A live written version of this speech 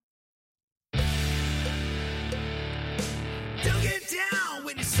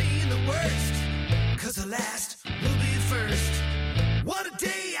last, will be first. What a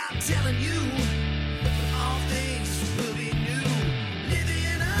day, I'm telling you. All things will be new.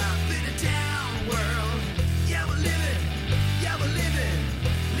 Living up in a down world. Yeah, we're living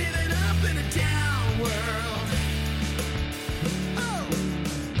up in a down world. Oh.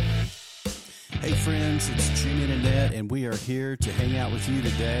 Hey friends, it's Jimmy and Annette, and we are here to hang out with you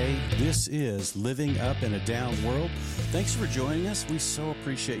today. This is Living Up in a Down World. Thanks for joining us. We so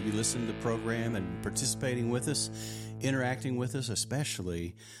appreciate you listening to the program and participating with us, interacting with us,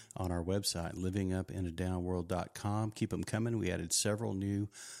 especially on our website, livingupinadownworld.com. Keep them coming. We added several new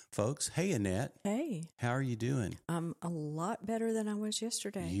folks. Hey, Annette. Hey. How are you doing? I'm a lot better than I was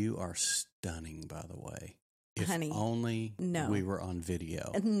yesterday. You are stunning, by the way. If Honey, only no. we were on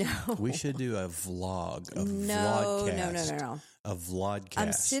video. No. We should do a vlog, a No. A vlogcast.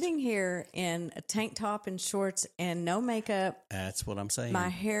 I'm sitting here in a tank top and shorts and no makeup. That's what I'm saying. My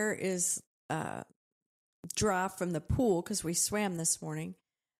hair is dry from the pool because we swam this morning.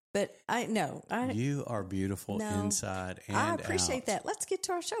 But you are beautiful inside and I appreciate out. that. Let's get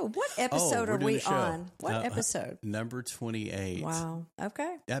to our show. What episode are we on? What episode? Number 28. Wow.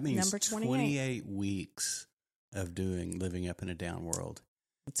 Okay. That means number 28 weeks of doing Living Up in a Down World.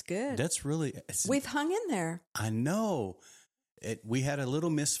 It's good. That's really... We've hung in there. I know. We had a little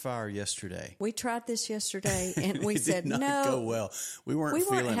misfire yesterday. We tried this yesterday, and we said did not no. Go well. We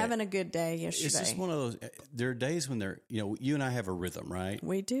weren't having a good day yesterday. It's just one of those. There are days when you and I have a rhythm, right?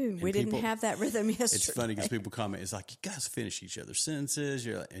 We do. And we didn't have that rhythm yesterday. It's funny because people comment, it's like, you guys finish each other's sentences.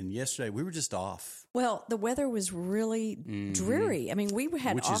 And yesterday we were just off. Well, the weather was really dreary. I mean, we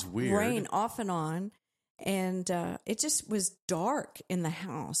had rain off and on, and it just was dark in the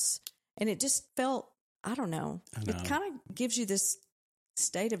house, and it just felt. I don't know. It kind of gives you this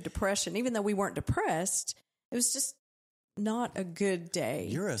state of depression. Even though we weren't depressed, it was just not a good day.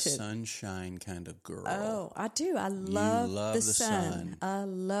 You're a sunshine kind of girl. Oh, I do. I love the sun. I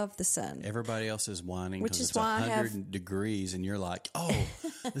love the sun. Everybody else is whining which because is it's why 100 degrees, and you're like, oh,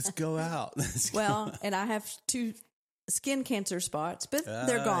 let's go out. And I have 2 skin cancer spots, but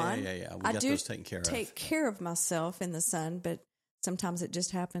they're gone. Yeah. We got those taken care of. Take care of myself in the sun, but sometimes it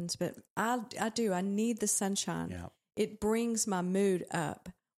just happens, but I do. I need the sunshine. Yeah. It brings my mood up.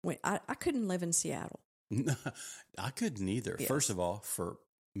 When I couldn't live in Seattle. I couldn't either. Yes. First of all, for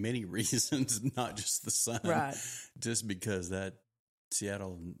many reasons, not just the sun. Right. Just because that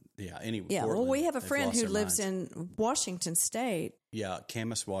Seattle, anyway. Yeah, Portland, well, we have a friend who lives minds. in Washington State. Yeah,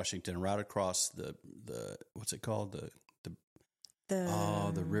 Camas, Washington, right across the what's it called?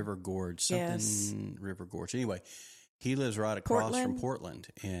 The River Gorge. River Gorge. Anyway. He lives right across from Portland,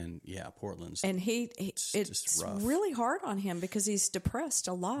 and Portland's. And it's really hard on him because he's depressed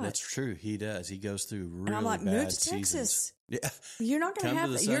a lot. That's true. He does. He goes through really and I'm like, bad move to seasons. Texas. Yeah, you're not going to have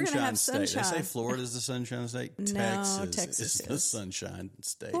that. You're going to have sunshine. They say Florida's the sunshine state. No, Texas is the sunshine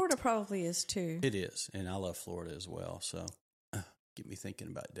state. Florida probably is too. It is, and I love Florida as well. So, get me thinking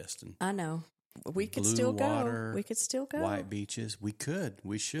about Destin. I know. We could Blue still water, go. We could still go. White beaches. We could.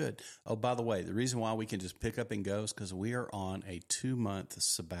 We should. Oh, by the way, the reason why we can just pick up and go is because we are on a 2-month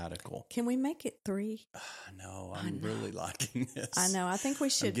sabbatical. Can we make it 3? No, I'm really liking this. I know. I think we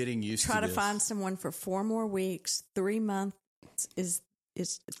should try to find someone for 4 more weeks. 3 months is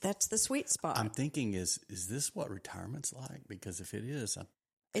that's the sweet spot. I'm thinking, is this what retirement's like? Because if it is,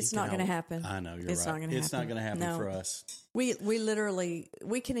 it's not going to happen. I know, you're it's right. Not gonna it's happen. not going to happen no. for us. We literally,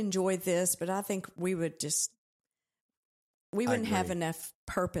 we can enjoy this, but I think we wouldn't have enough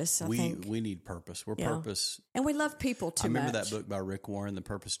purpose, I think. We need purpose. We're purpose. And we love people too much. I remember that book by Rick Warren, The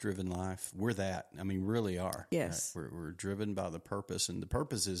Purpose-Driven Life. We're that. I mean, really are. Yes. We're driven by the purpose, and the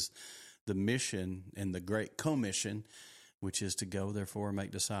purpose is the mission and the great commission, which is to go, therefore, and make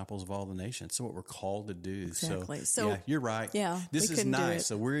disciples of all the nations. So what we're called to do. Exactly. So you're right. Yeah, this is nice.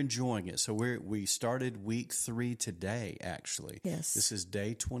 So we're enjoying it. So we started week 3 today, actually. Yes. This is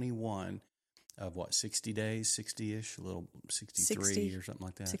day 21 of 60 days, 60-ish, a little 63 or something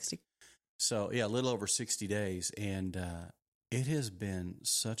like that. 60. So, a little over 60 days. And it has been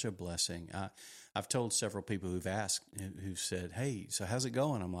such a blessing. I've told several people who've said, hey, so how's it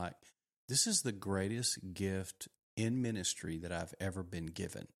going? I'm like, this is the greatest gift in ministry that I've ever been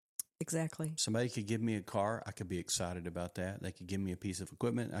given. Exactly. Somebody could give me a car. I could be excited about that. They could give me a piece of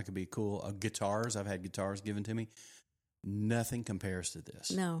equipment. I could be cool. Guitars. I've had guitars given to me. Nothing compares to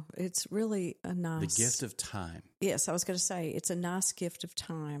this. No, it's really a nice... The gift of time. Yes, I was going to say, it's a nice gift of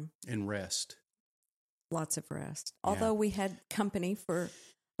time. And rest. Lots of rest. Although we had company for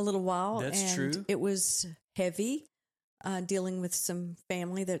a little while. That's true. It was heavy, dealing with some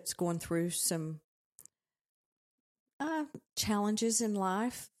family that's going through some... challenges in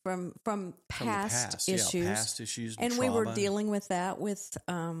life from past issues. Yeah, past issues and trauma. We were dealing with that with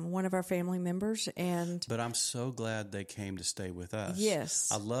one of our family members. But I'm so glad they came to stay with us. Yes.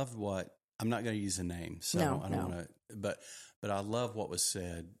 I loved what, I'm not going to use a name, so I don't want to, but I love what was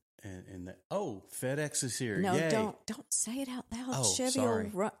said. And FedEx is here. No, Yay. don't say it out loud. Oh, Chevy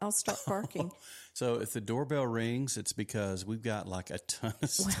sorry. I'll start barking. So if the doorbell rings, it's because we've got like a ton of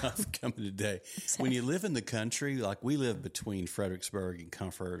stuff coming today. Exactly. When you live in the country, like we live between Fredericksburg and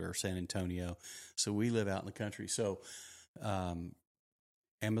Comfort or San Antonio, so we live out in the country. So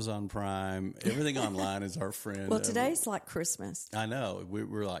Amazon Prime, everything online is our friend. Well, today's like Christmas. I know.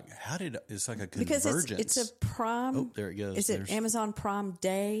 We're like, it's like a because convergence. it's a Prime. Oh, there it goes. Is it Amazon Prime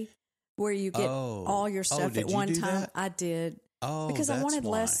Day where you get all your stuff at one time? That? I did. Oh, because I wanted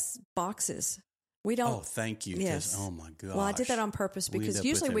why. less boxes. We don't. Oh, thank you. Yes. Oh my gosh. Well, I did that on purpose because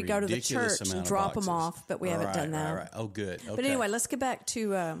usually we go to the church and drop them off, but we haven't done that. Right. Oh, good. Okay. But anyway, let's get back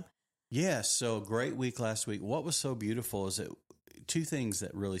to. Yes. So great week last week. What was so beautiful is that two things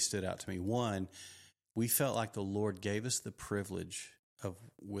that really stood out to me. One, we felt like the Lord gave us the privilege of,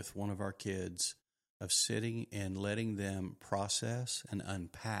 with one of our kids, of sitting and letting them process and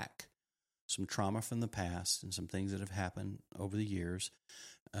unpack some trauma from the past and some things that have happened over the years.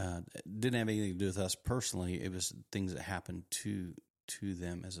 Didn't have anything to do with us personally. It was things that happened to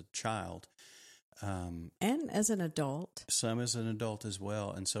them as a child. And as an adult. Some as an adult as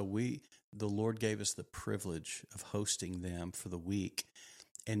well. And so the Lord gave us the privilege of hosting them for the week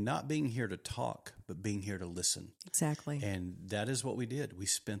and not being here to talk, but being here to listen. Exactly. And that is what we did. We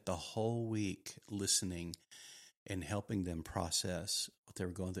spent the whole week listening and helping them process what they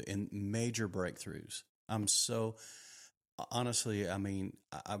were going through and major breakthroughs. Honestly, I mean,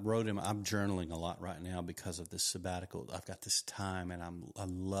 I wrote him. I'm journaling a lot right now because of this sabbatical. I've got this time, and I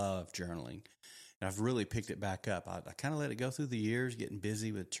love journaling, and I've really picked it back up. I kind of let it go through the years, getting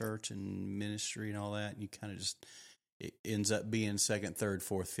busy with church and ministry and all that, and you kind of just it ends up being second, third,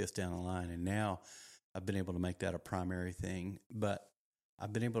 fourth, fifth down the line. And now I've been able to make that a primary thing. But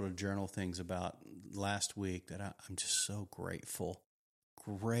I've been able to journal things about last week that I'm just so grateful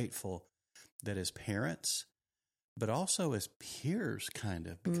that as parents, but also as peers, kind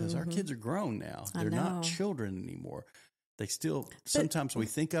of, because our kids are grown now. They're not children anymore. They still, sometimes we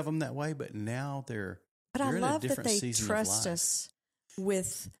think of them that way, but now they're I in love a different that they season trust of life. us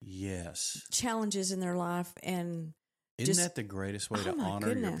with challenges in their life. And isn't that the greatest way to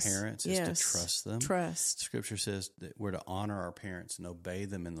honor your parents is to trust them? Trust. Scripture says that we're to honor our parents and obey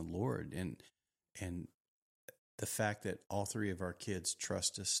them in the Lord. And the fact that all three of our kids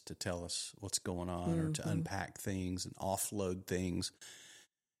trust us to tell us what's going on or to unpack things and offload things.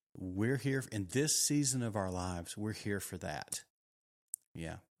 We're here in this season of our lives. We're here for that.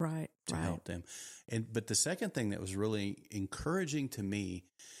 Yeah. Right. To help them. But the second thing that was really encouraging to me,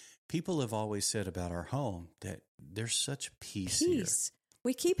 people have always said about our home that there's such peace here.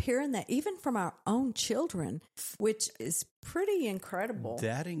 We keep hearing that even from our own children, which is pretty incredible.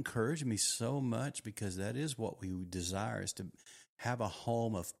 That encouraged me so much because that is what we desire, is to have a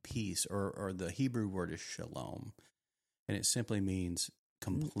home of peace, or the Hebrew word is shalom. And it simply means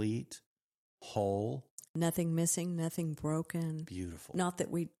complete, whole. Nothing missing, nothing broken. Beautiful. Not that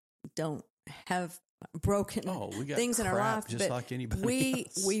we don't have broken we got things in our life, just but like anybody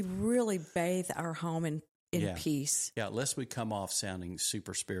else. We really bathe our home in peace. Yeah, lest we come off sounding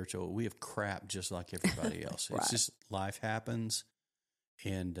super spiritual, we have crap just like everybody else. Right. It's just life happens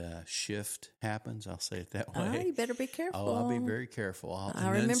and shift happens. I'll say it that way. Oh, you better be careful. Oh, I'll be very careful.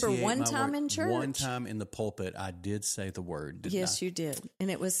 I remember one time in church. One time in the pulpit, I did say the word. Yes, you did.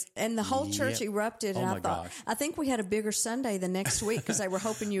 And the whole church erupted. And oh my gosh. I think we had a bigger Sunday the next week because they were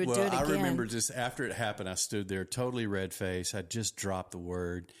hoping you would do it again. I remember just after it happened, I stood there totally red faced. I just dropped the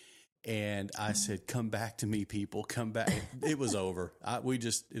word. And I said, "Come back to me, people. Come back." It was over. It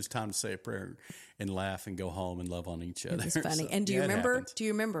was time to say a prayer and laugh and go home and love on each other. It was funny. And do you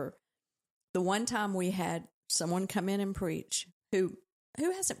remember the one time we had someone come in and preach who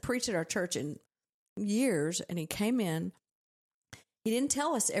hasn't preached at our church in years, and he came in. He didn't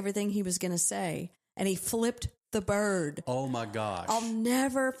tell us everything he was going to say, and he flipped the bird. Oh my gosh. I'll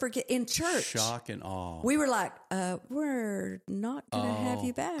never forget in church. Shock and awe. We were like, we're not going to have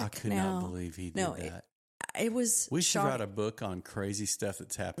you back. I could not believe he did that. it was. We should write a book on crazy stuff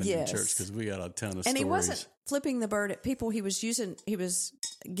that's happened in church because we got a ton of stories. And he wasn't flipping the bird at people. He was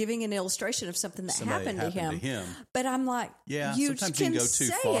giving an illustration of something that happened to him. But I'm like, you sometimes can you can go too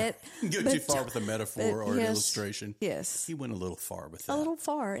say far. it. You can go too far with a metaphor or an illustration. Yes. He went a little far with that. A little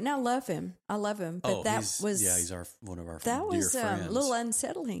far. And I love him. But he's one of our that dear was friends. A little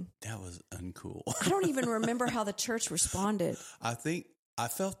unsettling. That was uncool. I don't even remember how the church responded. I think I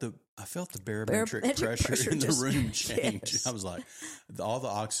felt the barometric pressure in the room change. Yes. I was like, all the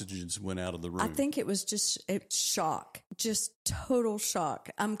oxygens went out of the room. I think it was just shock, just total shock.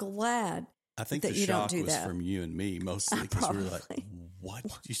 I'm glad. I think that the you shock don't do was that. from you and me mostly because we were like, what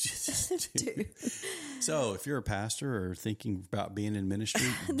did you just do? So if you're a pastor or thinking about being in ministry,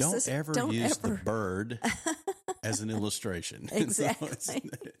 don't ever use the bird as an illustration. Exactly. So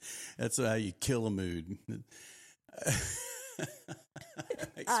that's how you kill a mood.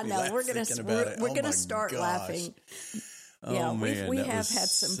 I know we're gonna start laughing. Yeah, we have had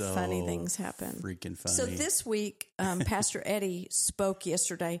some funny things happen. Freaking funny. So this week, Pastor Eddie spoke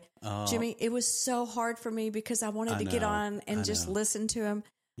yesterday. Jimmy, it was so hard for me because I wanted to get on and just listen to him.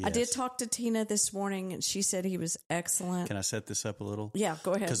 Yes. I did talk to Tina this morning, and she said he was excellent. Can I set this up a little? Yeah,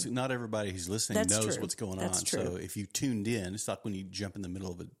 go ahead. Because not everybody who's listening knows what's going on. That's true. So if you tuned in, it's like when you jump in the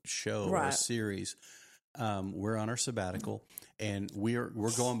middle of a show or a series. We're on our sabbatical, and we're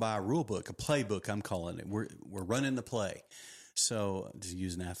going by a rule book, a playbook. I'm calling it. We're running the play. So to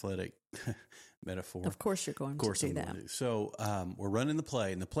use an athletic metaphor, of course you're going to do that. So we're running the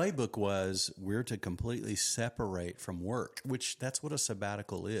play, and the playbook was we're to completely separate from work, which that's what a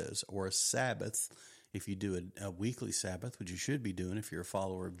sabbatical is, or a Sabbath. If you do a weekly Sabbath, which you should be doing if you're a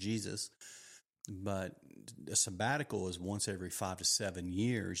follower of Jesus. But a sabbatical is once every 5 to 7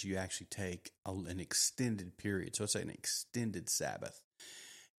 years, you actually take an extended period. So it's an extended Sabbath.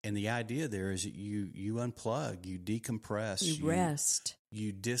 And the idea there is that you unplug, you decompress. You rest.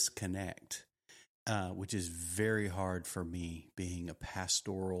 You disconnect, which is very hard for me being a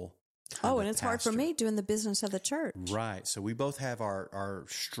pastoral and it's hard for me doing the business of the church. Right. So we both have our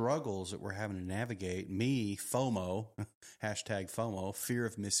struggles that we're having to navigate. Me, FOMO, hashtag FOMO, fear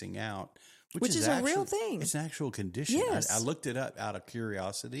of missing out. Which is a real thing. It's an actual condition. Yes. I looked it up out of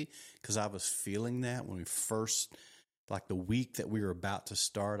curiosity because I was feeling that when we first, like the week that we were about to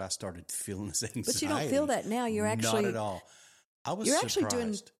start, I started feeling this anxiety. But you don't feel that now. You're actually not at all. I was You're surprised. Actually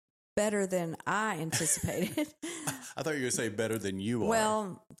doing better than I anticipated. I thought you were going to say better than you are.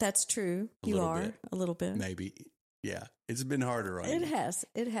 Well, that's true. You are a little bit. Maybe. Yeah. It's been harder on you.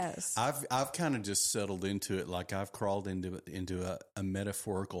 It has. I've kind of just settled into it. Like I've crawled into a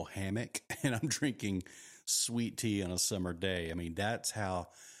metaphorical hammock, and I'm drinking sweet tea on a summer day. I mean, that's how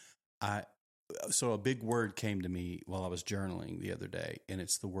so a big word came to me while I was journaling the other day, and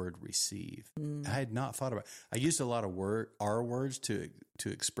it's the word receive. I had not thought about it. I used a lot of R words to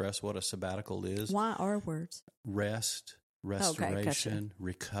express what a sabbatical is. Why R words? Rest, restoration, gotcha.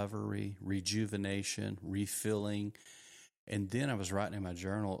 Recovery, rejuvenation, refilling. And then I was writing in my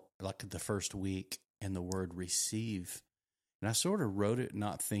journal, like the first week, and the word receive. And I sort of wrote it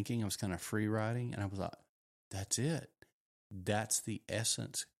not thinking. I was kind of free writing. And I was like, that's it. That's the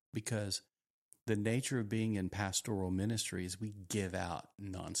essence. Because the nature of being in pastoral ministry is we give out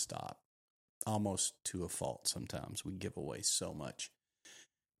nonstop, almost to a fault sometimes. We give away so much.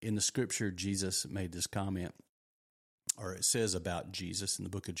 In the scripture, Jesus made this comment, or it says about Jesus in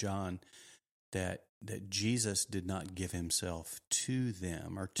the book of John, that Jesus did not give himself to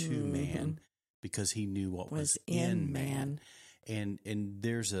them or to man because he knew what was in man. And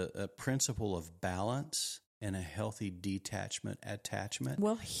there's a principle of balance and a healthy attachment.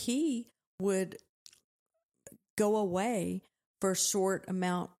 Well, he would go away for short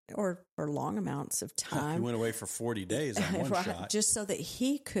amount or long amounts of time. He went away for 40 days on one right, shot. Just so that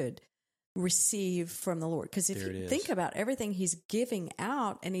he could receive from the Lord. Because if you think about everything he's giving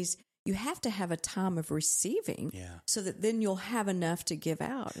out, and you have to have a time of receiving so that then you'll have enough to give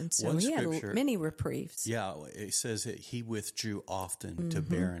out. And so he had many reprieves. Yeah, it says that he withdrew often to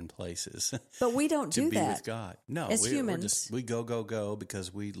barren places. But we don't do that. To be with God. No, as humans. We go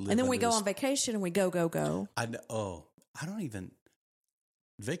because we live. And then we go on vacation and we go. I don't even,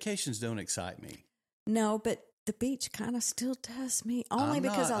 vacations don't excite me. No, but the beach kind of still does me. Only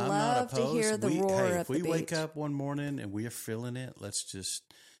because I love to hear the roar of the beach. If we wake up one morning and we are feeling it, let's just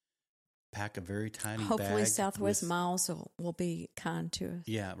pack a very tiny bag. Hopefully Southwest Miles will be kind to us.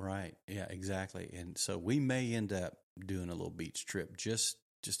 Yeah, right. Yeah, exactly. And so we may end up doing a little beach trip just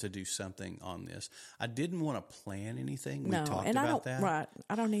to do something on this. I didn't want to plan anything. We talked about that. Right.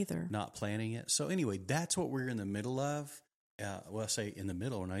 I don't either. Not planning it. So anyway, that's what we're in the middle of. Well, I say in the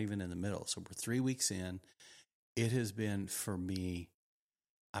middle. We're not even in the middle. So we're 3 weeks in. It has been, for me,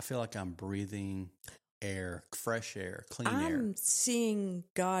 I feel like I'm breathing air, fresh air, clean air. I'm seeing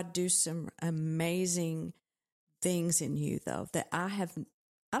God do some amazing things in you, though, that I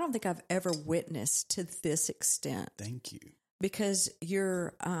don't think I've ever witnessed to this extent. Thank you. Because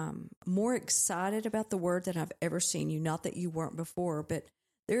you're more excited about the word than I've ever seen you. Not that you weren't before, but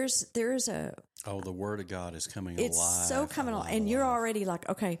there's a... Oh, the word of God is coming alive. It's so coming alive. And you're already like,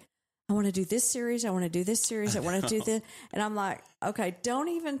 okay, I want to do this series. I want to do this series. I want to do this. And I'm like, okay, don't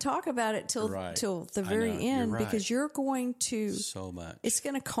even talk about it till the very end, because you're going to... So much. It's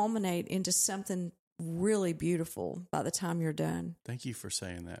going to culminate into something really beautiful by the time you're done. Thank you for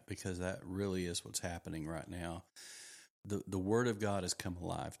saying that, because that really is what's happening right now. The Word of God has come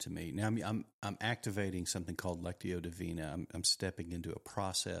alive to me. Now I'm activating something called Lectio Divina. I'm stepping into a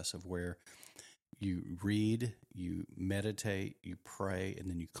process of where you read, you meditate, you pray, and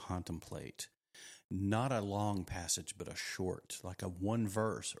then you contemplate. Not a long passage, but a short, like a one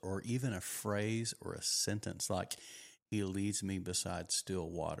verse, or even a phrase or a sentence, like He leads me beside still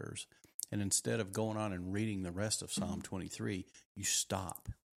waters. And instead of going on and reading the rest of Psalm 23, you stop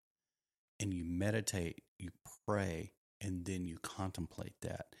and you meditate, you pray, and then you contemplate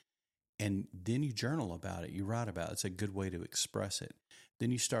that. And then you journal about it. You write about it. It's a good way to express it. Then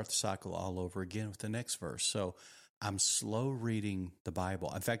you start the cycle all over again with the next verse. So I'm slow reading the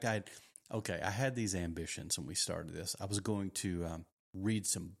Bible. In fact, I had these ambitions when we started this. I was going to read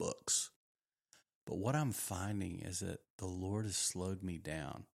some books. But what I'm finding is that the Lord has slowed me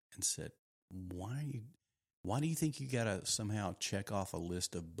down and said, why do you think you got to somehow check off a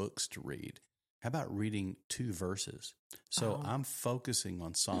list of books to read? How about reading 2 verses? So I'm focusing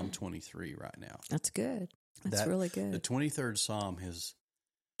on Psalm 23 right now. That's good. That's really good. The 23rd Psalm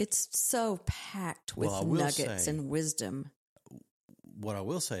it's so packed with nuggets and wisdom. What I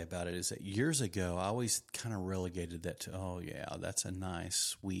will say about it is that years ago, I always kind of relegated that to, that's a nice,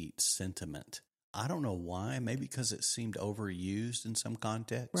 sweet sentiment. I don't know why. Maybe because it seemed overused in some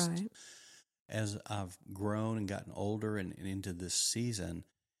contexts. Right. As I've grown and gotten older and into this season,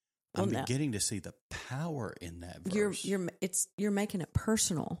 I'm beginning to see the power in that verse. You're making it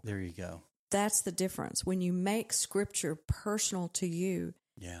personal. There you go. That's the difference. When you make Scripture personal to you,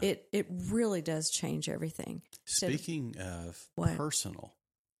 it really does change everything. Speaking of personal,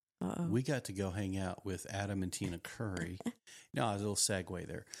 we got to go hang out with Adam and Tina Curry. No, a little segue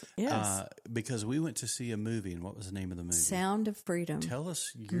there. Yes. Because we went to see a movie, and what was the name of the movie? Sound of Freedom. Tell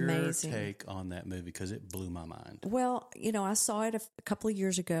us your take on that movie, because it blew my mind. Well, I saw it a couple of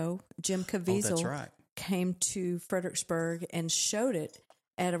years ago. Jim Caviezel came to Fredericksburg and showed it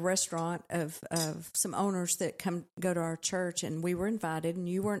at a restaurant of some owners that go to our church, and we were invited, and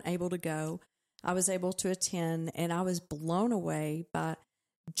you weren't able to go. I was able to attend, and I was blown away by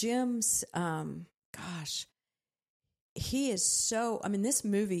Jim's, he is so, this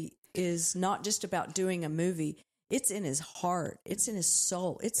movie is not just about doing a movie. It's in his heart. It's in his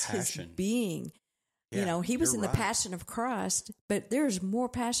soul. It's passion. His being. Yeah, he was in the passion of Christ, but there's more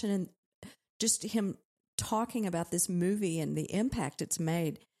passion in just him talking about this movie and the impact it's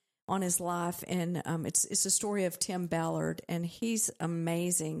made on his life. And it's a story of Tim Ballard, and he's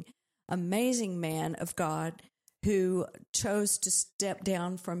amazing man of God who chose to step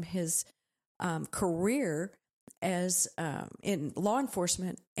down from his career as in law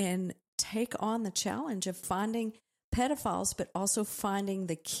enforcement and take on the challenge of finding pedophiles, but also finding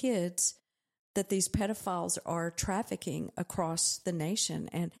the kids that these pedophiles are trafficking across the nation.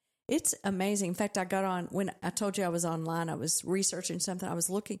 And it's amazing. In fact, I got on, when I told you I was online, I was researching something. I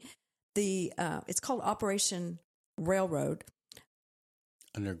was looking, it's called Operation Railroad.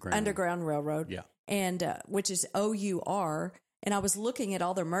 Underground Railroad. Yeah. And which is OUR. And I was looking at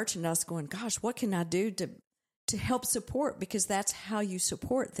all their merchandise going, gosh, what can I do to help support? Because that's how you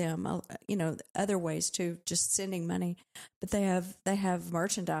support them. Other ways too, just sending money. But they have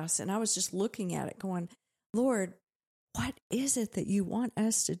merchandise. And I was just looking at it going, Lord, what is it that you want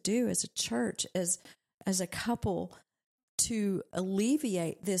us to do as a church, as a couple, to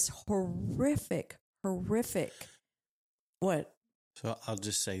alleviate this horrific, what? So I'll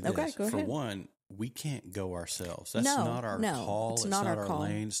just say this. Okay, go ahead. For one, we can't go ourselves. That's not our call. It's not our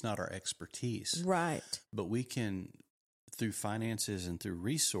lane. It's not our expertise. Right. But we can, through finances and through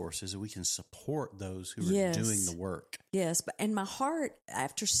resources, we can support those who are doing the work. Yes. And my heart,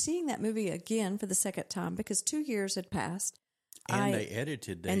 after seeing that movie again for the second time, because 2 years had passed. And they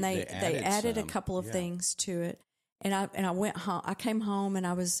edited. They added a couple of things to it. And I went home. I came home and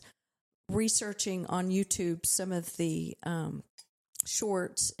I was researching on YouTube some of the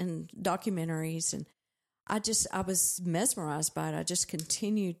shorts and documentaries, and I was mesmerized by it. I just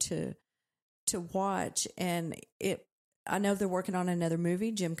continued to to watch, and I know they're working on another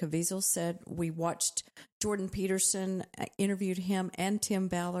movie. Jim Caviezel said we watched Jordan Peterson, interviewed him and Tim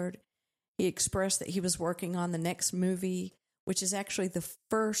Ballard. He expressed that he was working on the next movie, which is actually the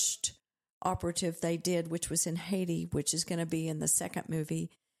first operative they did, which was in Haiti, which is going to be in the second movie.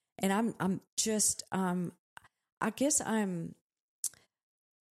 And I'm just, I guess I'm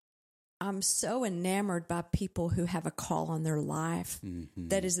so enamored by people who have a call on their life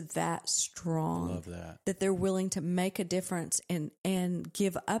that is that strong. I love that. That they're willing to make a difference and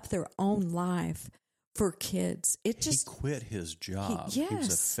give up their own life for kids. He quit his job. He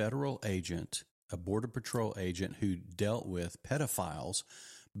was a federal agent, a Border Patrol agent who dealt with pedophiles.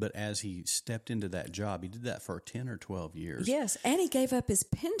 But as he stepped into that job, he did that for 10 or 12 years. Yes, and he gave up his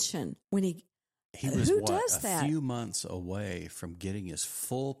pension when he was who does that? A few months away from getting his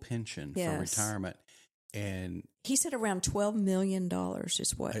full pension for retirement. And he said around $12 million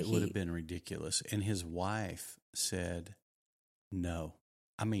is what it would have been ridiculous. And his wife said, no.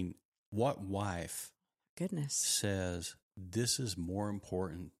 I mean, what wife says this is more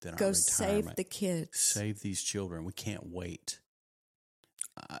important than our retirement? Save the kids. Save these children. We can't wait.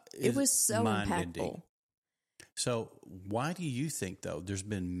 It was so impactful. So why do you think, though, there's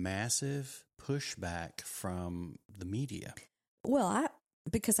been massive pushback from the media? Well,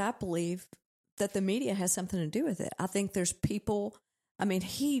 because I believe that the media has something to do with it. I think there's people,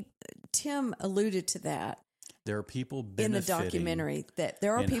 Tim alluded to that. There are people benefiting. In the documentary, that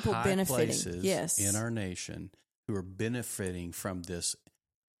there are people benefiting, in our nation who are benefiting from this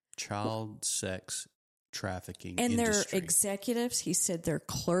child sex trafficking and industry. They're executives. He said they're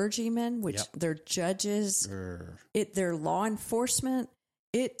clergymen, which they're judges. They're law enforcement.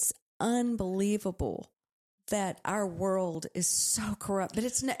 It's unbelievable that our world is so corrupt, but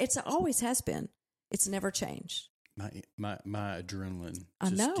it's always has been. It's never changed. My adrenaline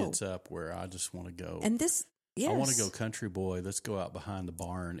just gets up where I just want to go. And this, I want to go country boy. Let's go out behind the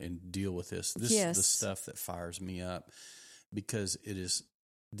barn and deal with this. This is the stuff that fires me up because it is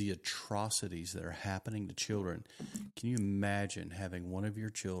the atrocities that are happening to children. Can you imagine having one of your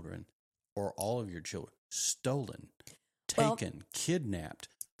children or all of your children stolen, taken, kidnapped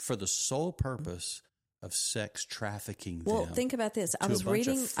for the sole purpose of sex trafficking them? Well, think about this. I was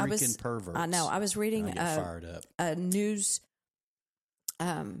reading. Perverts. I know. I was reading fired up. A news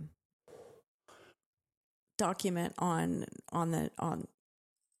document on my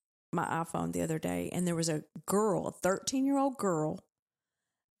iPhone the other day, and there was a girl, a 13-year-old girl,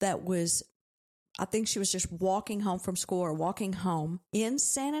 that was, I think she was just walking home from school or walking home in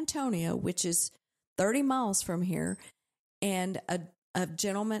San Antonio, which is 30 miles from here, and a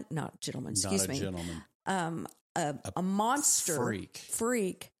monster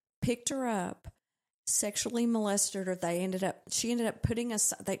freak picked her up, sexually molested her. She ended up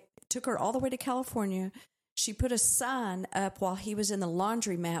they took her all the way to California. She put a sign up while he was in the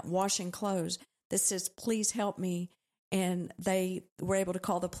laundromat washing clothes that says, "Please help me." And they were able to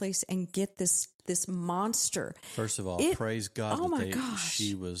call the police and get this monster. First of all, praise God that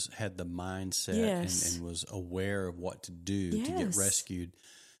she had the mindset and was aware of what to do to get rescued.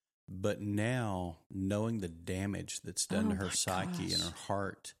 But now, knowing the damage that's done to her psyche and her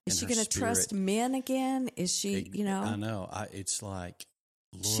heart, is she going to trust men again? Is she? I know. It's like,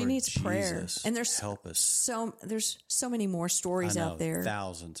 Lord, she needs Jesus, prayer, and help us. There's so many more stories out there.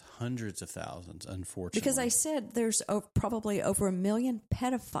 Thousands, hundreds of thousands, unfortunately. Because I said there's probably over 1 million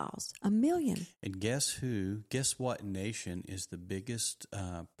pedophiles. 1 million. And guess who? Guess what nation is the biggest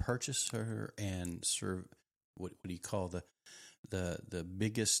purchaser and what do you call the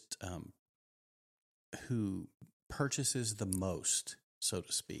biggest who purchases the most, so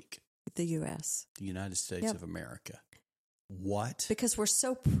to speak? The U.S. The United States of America. What? Because we're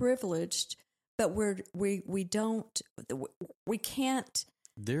so privileged, but we can't.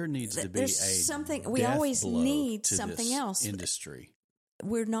 There needs to be something. We always need something else. Industry.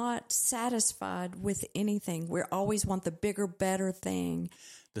 We're not satisfied with anything. We always want the bigger, better thing.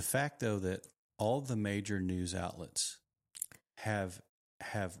 The fact, though, that all the major news outlets have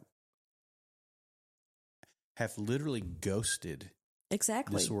literally ghosted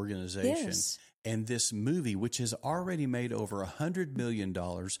this organization. Yes. And this movie, which has already made over $100 million,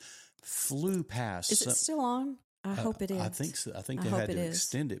 flew past. Is it still on? I hope it is. I think so. I think they had to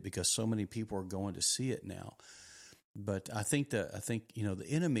extend it because so many people are going to see it now. But I think the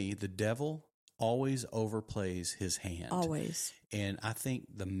enemy, the devil, always overplays his hand. Always. And I think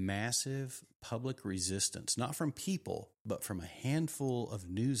the massive public resistance, not from people, but from a handful of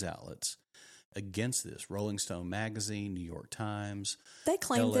news outlets, against this. Rolling Stone magazine, New York Times. They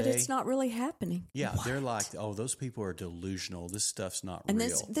claim LA, that it's not really happening. Yeah, What? they're like, oh, those people are delusional. This stuff's not and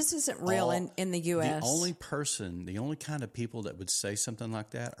real. This isn't real in the U.S. The only kind of people that would say something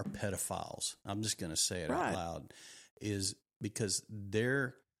like that are pedophiles. I'm just going to say it out loud, is because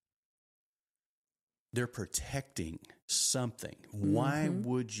they're protecting something. Why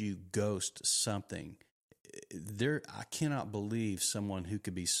would you ghost something? I cannot believe someone who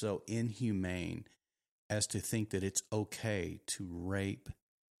could be so inhumane as to think that it's okay to rape.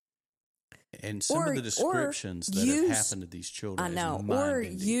 And some of the descriptions that have happened to these children, I know, or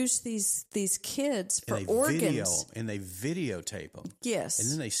use these kids for organs, and they videotape them. Yes,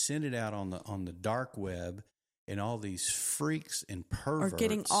 and then they send it out on the dark web. And all these freaks and perverts are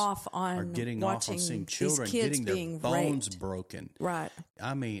getting off on seeing children getting their bones broken. Right.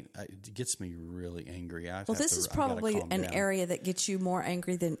 I mean, it gets me really angry. This is probably an area that gets you more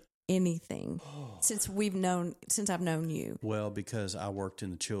angry than anything since I've known you. Well, because I worked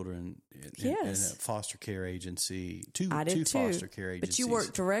in the children in a foster care agency, two foster care agencies. But you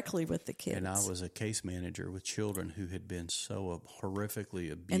worked directly with the kids. And I was a case manager with children who had been so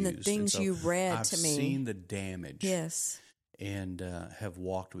horrifically abused. And the things you read to me. I've seen the damage. Yes. And have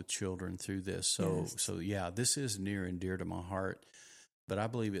walked with children through this. So yeah, this is near and dear to my heart. But I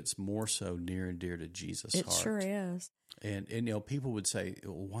believe it's more so near and dear to Jesus' heart. It sure is. And people would say,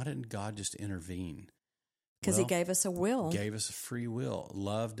 well, why didn't God just intervene? Because he gave us a will. Gave us a free will.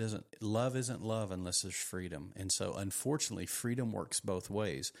 Love isn't love unless there's freedom. And so, unfortunately, freedom works both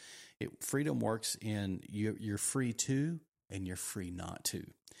ways. Freedom works in you're free to and you're free not to.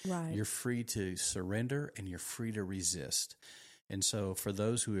 Right. You're free to surrender and you're free to resist. And so for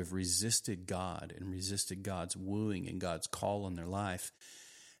those who have resisted God and resisted God's wooing and God's call in their life,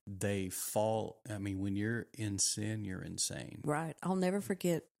 they fall. I mean, when you're in sin, you're insane. Right. I'll never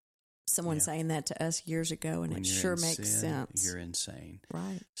forget someone saying that to us years ago, and it sure makes sense. You're insane.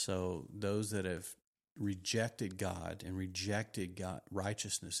 Right. So those that have rejected God and rejected God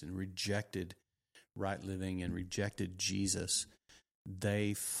righteousness and rejected right living and rejected Jesus,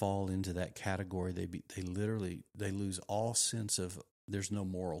 they fall into that category. They literally lose all sense of, there's no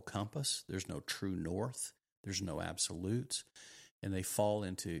moral compass, there's no true north, there's no absolutes, and they fall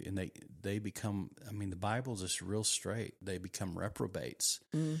into, and they become, I mean, the Bible's just real straight. They become reprobates.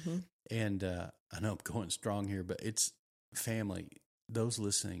 Mm-hmm. And I know I'm going strong here, but it's family, those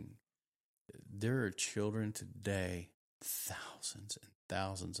listening, there are children today, thousands and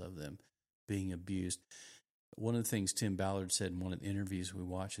thousands of them being abused. One of the things Tim Ballard said in one of the interviews we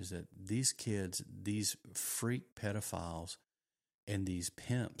watched is that these kids, these freak pedophiles and these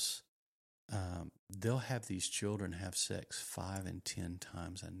pimps, they'll have these children have sex 5 and 10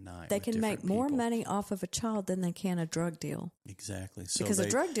 times a night. They can make more money off of a child than they can a drug deal. Exactly. So because a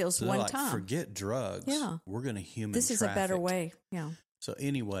drug deal's one time. Forget drugs. Yeah. We're going to human This is a better way. Yeah. So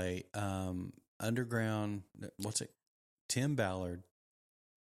anyway, underground, what's it? Tim Ballard.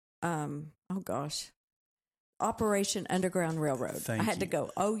 Oh gosh. Operation Underground Railroad. I had to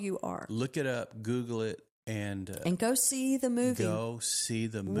go. OUR. Look it up. Google it. And go see the movie. Go see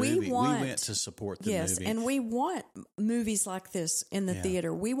the movie. We went to support the movie. Yes, and we want movies like this in the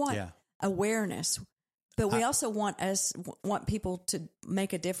theater. We want awareness, but we also want people to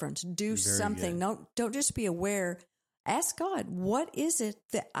make a difference. Do something. Don't just be aware. Ask God, what is it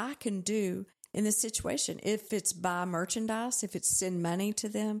that I can do in this situation? If it's buy merchandise, if it's send money to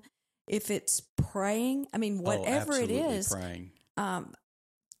them, if it's praying, I mean, whatever it is, praying.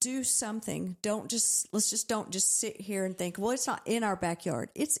 Do something. Don't just sit here and think, well, it's not in our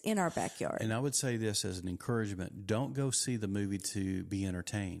backyard. It's in our backyard. And I would say this as an encouragement: don't go see the movie to be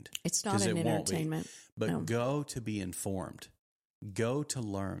entertained. It's not an entertainment, but go to be informed. Go to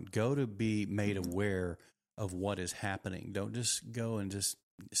learn. Go to be made aware of what is happening. Don't just go and just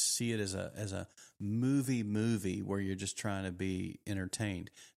see it as a movie where you're just trying to be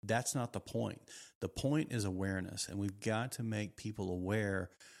entertained. That's not the point. The point is awareness, and we've got to make people aware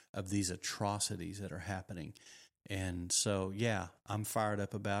of these atrocities that are happening. And so, I'm fired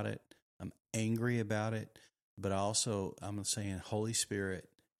up about it. I'm angry about it, but also I'm saying, Holy Spirit,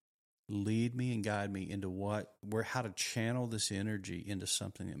 lead me and guide me into how to channel this energy into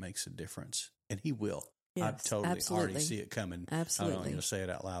something that makes a difference. And He will. Yes, I already see it coming. Absolutely. I'm not going to say it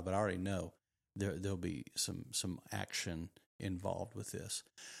out loud, but I already know there'll be some action involved with this.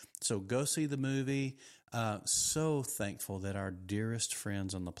 So go see the movie. So thankful that our dearest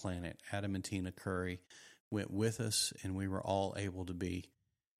friends on the planet, Adam and Tina Curry, went with us, and we were all able to be.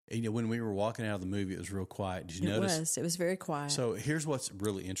 When we were walking out of the movie, it was real quiet. Did you notice? It was very quiet. So here's what's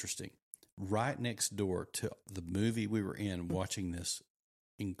really interesting. Right next door to the movie we were in, watching this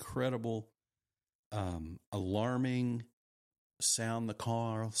incredible alarming sound the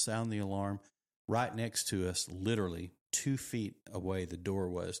car, sound the alarm. Right next to us, literally 2 feet away, the door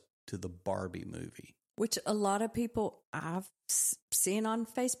was to the Barbie movie. Which a lot of people I've seen on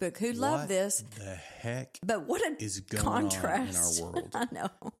Facebook who love this. What the heck but what is going on in our world?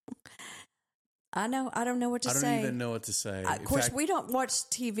 I know. I don't know what to say. I don't even know what to say. Of course, we don't watch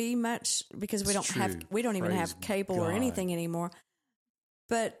TV much because we don't even have cable or anything anymore.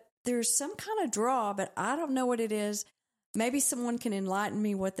 But there's some kind of draw, but I don't know what it is. Maybe someone can enlighten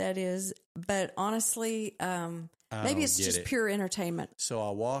me what that is. But honestly, maybe it's just pure entertainment. So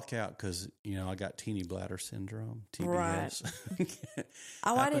I walk out because, I got teeny bladder syndrome, TBS. Right.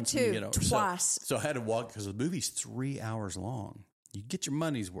 I did too, twice. So I had to walk because the movie's 3 hours long. You get your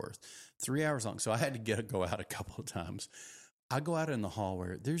money's worth. 3 hours long. So I had to go out a couple of times. I go out in the hall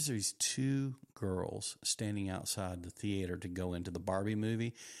where there's these 2 girls standing outside the theater to go into the Barbie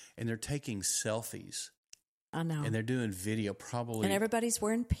movie, and they're taking selfies. I know. And they're doing video probably. And everybody's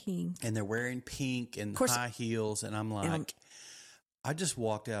wearing pink. And they're wearing pink and high heels. And I'm like, I just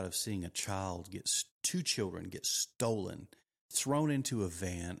walked out of seeing 2 children get stolen, thrown into a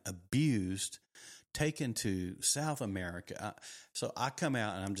van, abused, taken to South America. So I come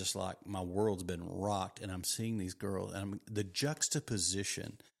out and I'm just like, my world's been rocked. And I'm seeing these girls and the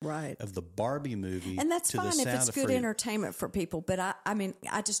juxtaposition of the Barbie movie. And that's fine if it's good entertainment for people. But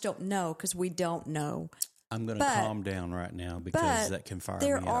I just don't know because we don't know. I'm going to calm down right now because that can fire me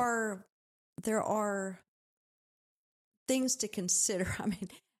up. There are things to consider. I mean,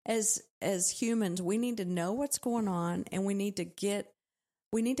 as humans, we need to know what's going on, and we need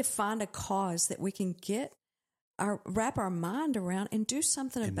to find a cause that we can wrap our mind around and do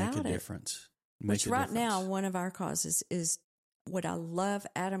something about it. Make a difference. Which right now, one of our causes is what I love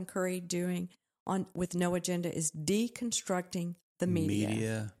Adam Curry doing with No Agenda is deconstructing the media.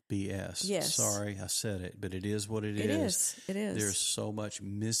 Media BS. Yes. Sorry, I said it, but it is what it is. It is. There's so much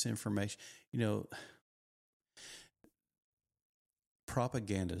misinformation.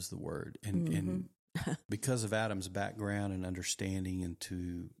 Propaganda is the word. And because of Adam's background and understanding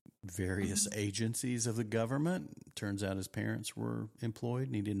into various agencies of the government, turns out his parents were employed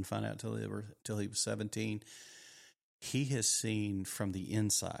and he didn't find out till he was 17. He has seen from the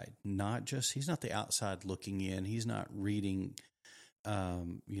inside, he's not the outside looking in. He's not reading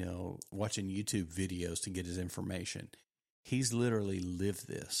watching YouTube videos to get his information. He's literally lived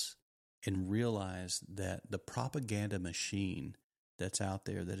this and realized that the propaganda machine that's out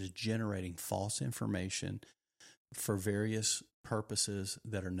there that is generating false information for various purposes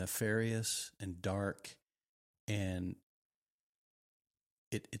that are nefarious and dark, and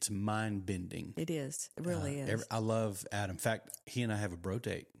it's mind-bending. It is. It really is. I love Adam. In fact, he and I have a bro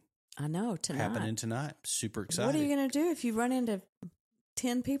date. I know, tonight. Happening tonight. Super excited. What are you going to do if you run into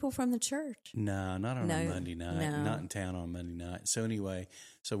 10 people from the church? No, not on a Monday night. No. Not in town on Monday night. So anyway,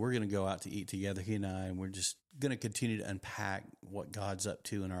 we're going to go out to eat together, he and I, and we're just going to continue to unpack what God's up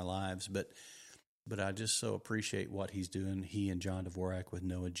to in our lives. But I just so appreciate what he's doing, he and John Dvorak with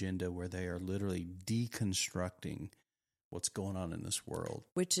No Agenda, where they are literally deconstructing what's going on in this world.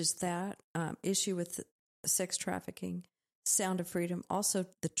 Which is that issue with sex trafficking, Sound of Freedom, also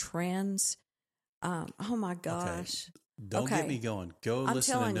the trans. Oh my gosh. Okay. Don't get me going. Go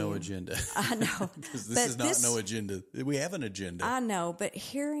listen to No Agenda. I know. Because this is not No Agenda. We have an agenda. I know, but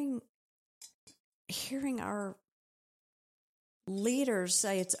hearing our leaders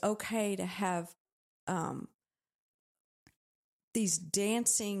say it's okay to have these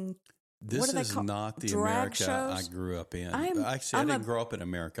dancing. This is not the America shows? I grew up in. I didn't grow up in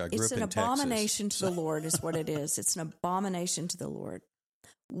America. I grew up in Texas. It's an abomination to the Lord is what it is. It's an abomination to the Lord.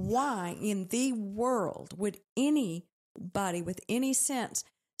 Why in the world would anybody with any sense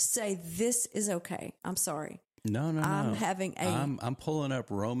say this is okay? I'm sorry. No. I'm pulling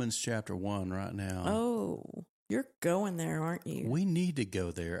up Romans chapter 1 right now. Oh, you're going there, aren't you? We need to go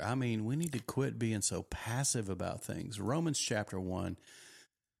there. I mean, we need to quit being so passive about things. Romans chapter 1,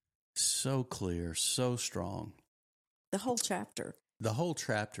 so clear, so strong. The whole chapter.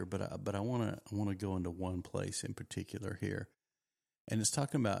 But I want to go into one place in particular here. And it's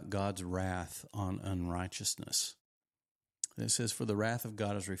talking about God's wrath on unrighteousness. And it says, "For the wrath of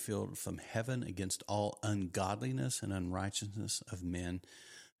God is revealed from heaven against all ungodliness and unrighteousness of men,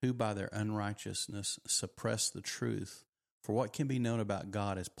 who by their unrighteousness suppress the truth. For what can be known about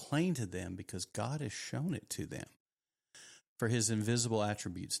God is plain to them, because God has shown it to them. For his invisible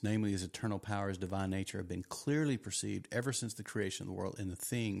attributes, namely his eternal power, his divine nature, have been clearly perceived ever since the creation of the world in the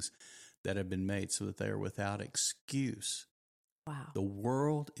things that have been made, so that they are without excuse." Wow. The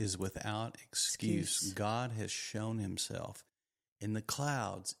world is without excuse. God has shown himself in the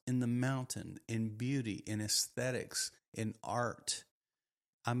clouds, in the mountain, in beauty, in aesthetics, in art.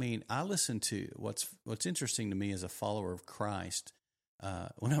 I mean, I listen to what's interesting to me as a follower of Christ.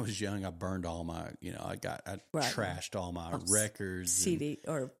 When I was young, I burned all my, I trashed all my records. CD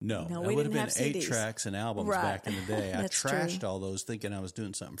No, we it would didn't have been 8 tracks and albums back in the day. I trashed all those thinking I was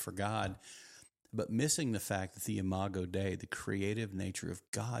doing something for God, but missing the fact that the Imago Dei, the creative nature of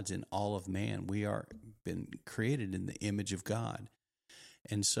God's in all of man. We are been created in the image of God.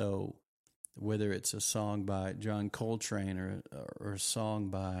 And so whether it's a song by John Coltrane or a song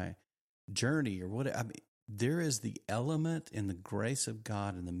by Journey or whatever, I mean, there is the element and the grace of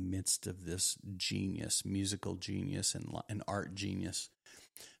God in the midst of this genius, musical genius and art genius.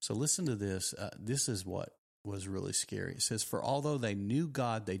 So listen to this. This is what was really scary. It says, "For although they knew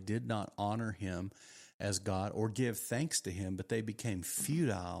God, they did not honor him as God or give thanks to him, but they became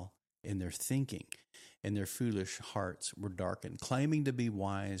futile in their thinking, and their foolish hearts were darkened. Claiming to be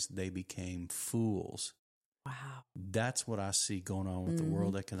wise, they became fools." Wow. That's what I see going on with the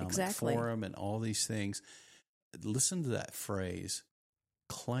World Economic Forum and all these things. Listen to that phrase,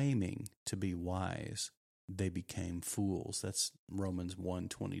 claiming to be wise, they became fools. That's Romans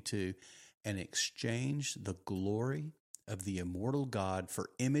 1:22. "And exchanged the glory of the immortal God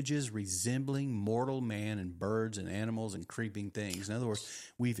for images resembling mortal man and birds and animals and creeping things." In other words,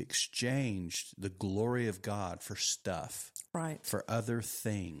 we've exchanged the glory of God for stuff, right? For other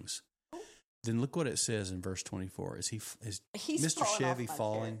things. Then look what it says in verse 24. Is He's Mr. Chevy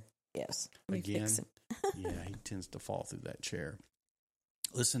falling? Yes. Again? Yeah, he tends to fall through that chair.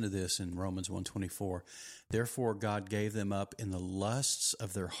 Listen to this in Romans 1:24. "Therefore God gave them up in the lusts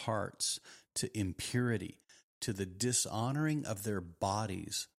of their hearts to impurity, to the dishonoring of their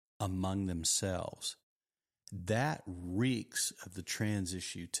bodies among themselves." That reeks of the trans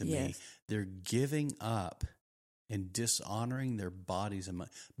issue to me. They're giving up and dishonoring their bodies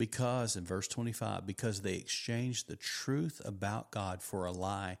because, in verse 25, because they exchanged the truth about God for a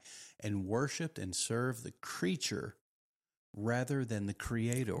lie and worshiped and served the creature rather than the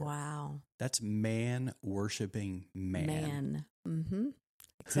Creator. Wow. That's man worshiping man. Mm-hmm.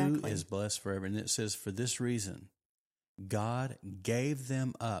 Exactly. Who is blessed forever. And it says, "For this reason, God gave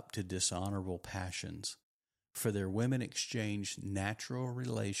them up to dishonorable passions. For their women exchanged natural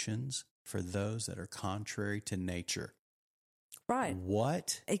relations for those that are contrary to nature." Right.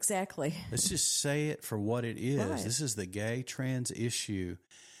 What? Exactly. Let's just say it for what it is. Right. This is the gay trans issue.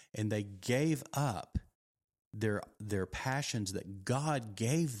 And they gave up their passions that God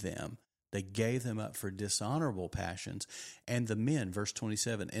gave them. They gave them up for dishonorable passions. And the men, verse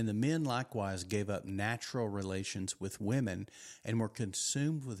 27, "And the men likewise gave up natural relations with women and were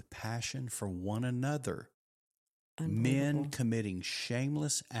consumed with passion for one another." Men committing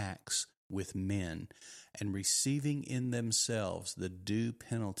shameless acts with men and receiving in themselves the due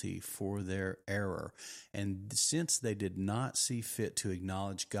penalty for their error. And since they did not see fit to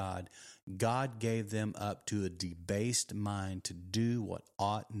acknowledge God, God gave them up to a debased mind to do what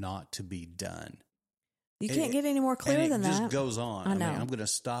ought not to be done. You can't get any more clear than that. And it just goes on. I know. I'm going to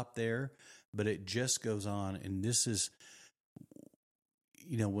stop there, but it just goes on. And this is,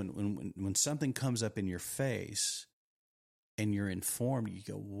 when something comes up in your face and you're informed, you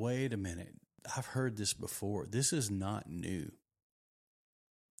go, wait a minute, I've heard this before. This is not new.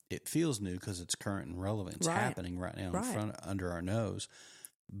 It feels new because it's current and relevant. It's happening right now in front, under our nose.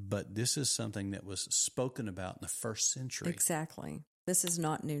 But this is something that was spoken about in the first century. Exactly. This is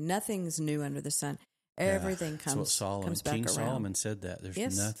not new. Nothing's new under the sun. Everything comes back King around. Solomon said that.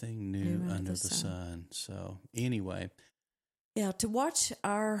 There's nothing new under the sun. So anyway. Yeah, to watch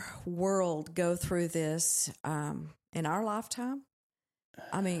our world go through this in our lifetime,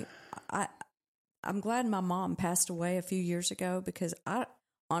 I mean, I'm glad my mom passed away a few years ago because I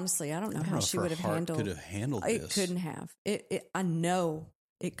don't know how she would have handled. Could have handled it. This. Couldn't have. I know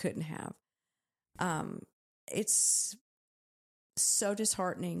it couldn't have. It's so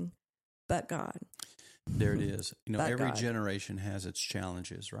disheartening, but God. There it is. Every God. generation has its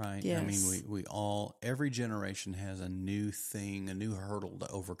challenges, right? Yes. I mean, every generation has a new thing, a new hurdle to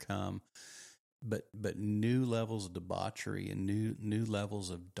overcome. But new levels of debauchery and new levels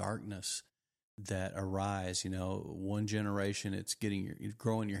of darkness that arise. One generation you're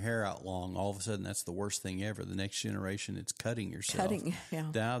growing your hair out long. All of a sudden, that's the worst thing ever. The next generation, it's cutting yourself.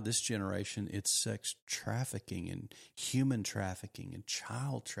 Now, this generation, it's sex trafficking and human trafficking and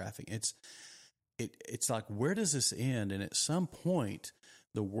child trafficking. It's like, where does this end? And at some point,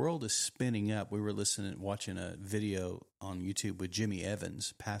 the world is spinning up. We were watching a video on YouTube with Jimmy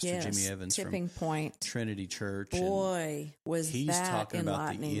Evans, Pastor Jimmy Evans Tipping from Point Trinity Church. Boy, was he's that talking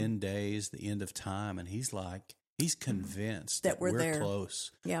enlightening. about the end days, the end of time, and he's like, He's convinced that we're there.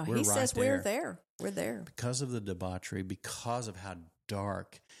 Close. Yeah, we're he says there. we're there. We're there. Because of the debauchery, because of how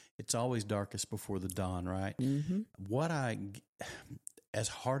dark, it's always darkest before the dawn, right? Mm-hmm. As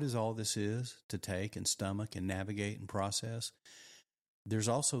hard as all this is to take and stomach and navigate and process, there's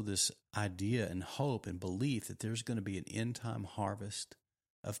also this idea and hope and belief that there's going to be an end time harvest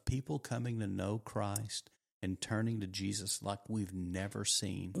of people coming to know Christ and turning to Jesus like we've never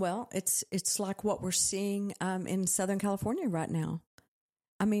seen. Well, it's like what we're seeing in Southern California right now.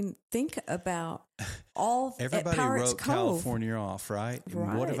 I mean, think about all everybody wrote California off, right? Right.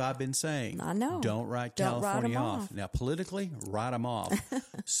 And what have I been saying? I know. Don't write California off. Now, politically, write them off.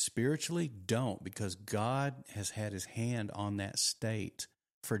 Spiritually, don't, because God has had his hand on that state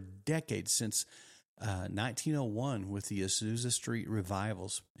for decades, since 1901 with the Azusa Street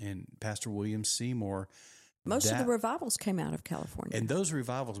revivals and Pastor William Seymour. Most of the revivals came out of California. And those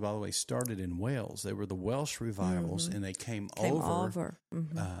revivals, by the way, started in Wales. They were the Welsh revivals, and they came over.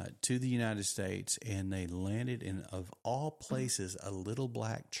 To the United States, and they landed in, of all places, a little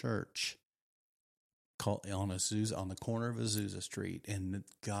black church called on the corner of Azusa Street, and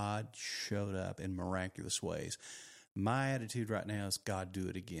God showed up in miraculous ways. My attitude right now is, God, do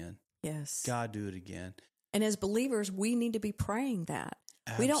it again. Yes. God, do it again. And as believers, we need to be praying that.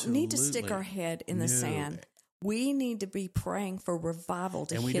 Absolutely. We don't need to stick our head in the sand. We need to be praying for revival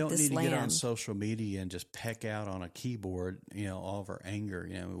to hit this land. And we don't need to get on social media and just peck out on a keyboard, all of our anger.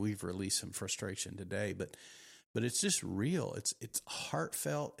 We've released some frustration today, but it's just real. It's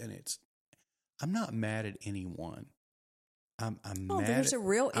heartfelt, and I'm not mad at anyone. I'm mad. There's a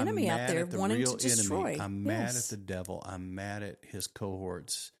real enemy out there wanting to destroy. I'm mad at the devil. I'm mad at his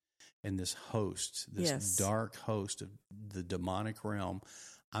cohorts and this host, this dark host of the demonic realm.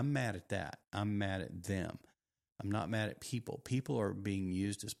 I'm mad at that. I'm mad at them. I'm not mad at people. People are being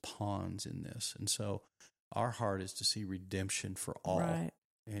used as pawns in this. And so our heart is to see redemption for all. Right.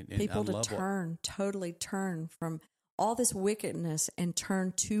 And people to totally turn from all this wickedness and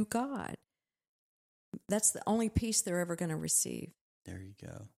turn to God. That's the only peace they're ever going to receive. There you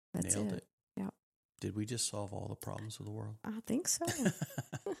go. That's Nailed it. Yep. Did we just solve all the problems of the world? I think so.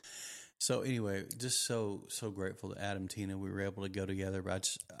 So anyway, just so grateful to Adam, Tina. We were able to go together. But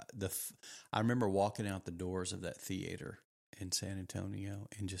I remember walking out the doors of that theater in San Antonio,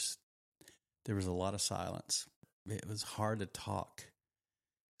 and just there was a lot of silence. It was hard to talk.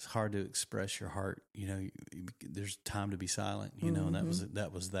 It's hard to express your heart. There's time to be silent. And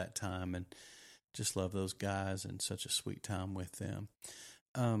that was that time, and just love those guys and such a sweet time with them.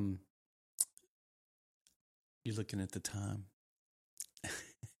 You're looking at the time.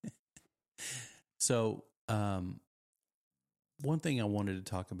 So, one thing I wanted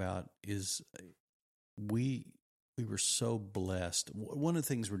to talk about is we were so blessed. One of the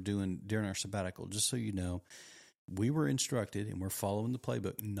things we're doing during our sabbatical, just so you know, we were instructed, and we're following the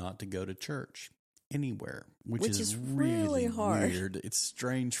playbook, not to go to church anywhere, which is really hard. Weird. It's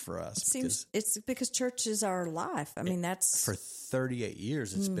strange for us. It's because church is our life. I mean, that's for 38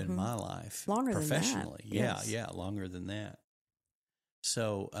 years. It's been my life longer professionally. Than that. Yeah, longer than that.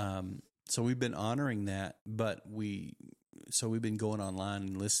 So we've been honoring that, but we've been going online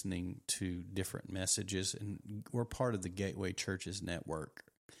and listening to different messages, and we're part of the Gateway Churches Network,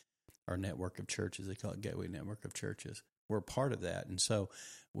 our network of churches. They call it Gateway Network of Churches. We're a part of that, and so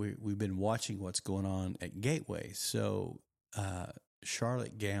we've been watching what's going on at Gateway. So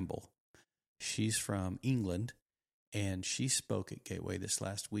Charlotte Gamble, she's from England, and she spoke at Gateway this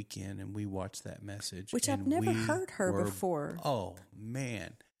last weekend, and we watched that message. Which I've never heard her before. Oh,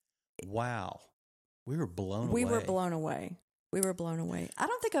 man. Wow. We were blown away. We were blown away. I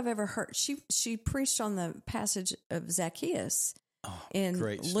don't think I've ever heard. She preached on the passage of Zacchaeus in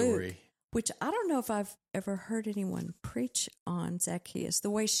great Luke, story. which I don't know if I've ever heard anyone preach on Zacchaeus the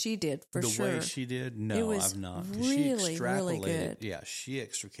way she did, for sure. The way she did? No, I've not. Really, really good. Yeah, she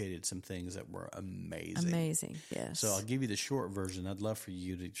extricated some things that were amazing. Amazing, yes. So I'll give you the short version. I'd love for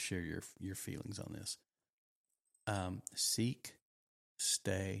you to share your feelings on this. Seek,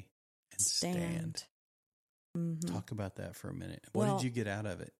 stay, and stand. Mm-hmm. Talk about that for a minute. What did you get out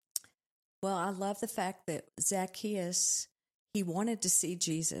of it? Well, I love the fact that Zacchaeus, he wanted to see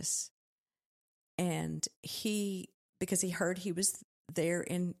Jesus. And because he heard he was there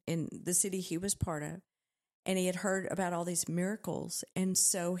in the city he was part of, and he had heard about all these miracles. And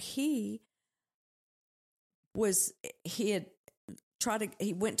so he went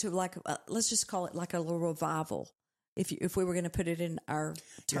to let's just call it like a little revival. If we were going to put it in our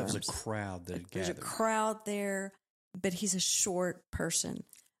terms. There was a crowd that had gathered. There's a crowd there, but he's a short person,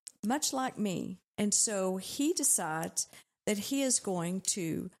 much like me. And so he decides that he is going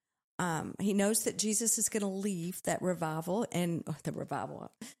to he knows that Jesus is going to leave that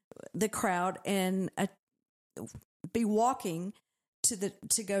the crowd, and be walking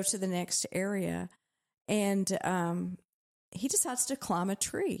to go to the next area. And he decides to climb a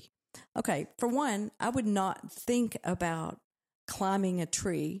tree. Okay, for one, I would not think about climbing a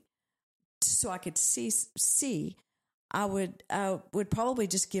tree so I could see. I would probably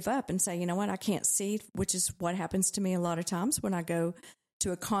just give up and say, you know what, I can't see, which is what happens to me a lot of times when I go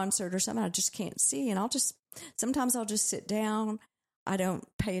to a concert or something. I just can't see, and sometimes I'll just sit down. I don't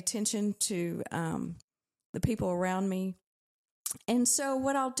pay attention to the people around me. And so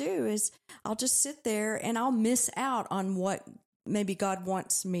what I'll do is I'll just sit there and I'll miss out on what maybe God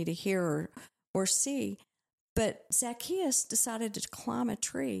wants me to hear or see. But Zacchaeus decided to climb a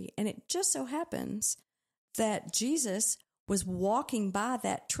tree, and it just so happens that Jesus was walking by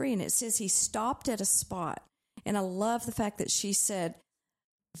that tree, and it says he stopped at a spot. And I love the fact that she said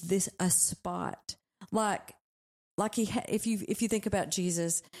a spot. Like if you think about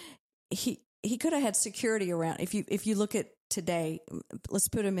Jesus, he could have had security around. If you look at today, let's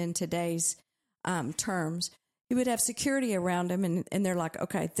put him in today's terms, he would have security around him, and they're like,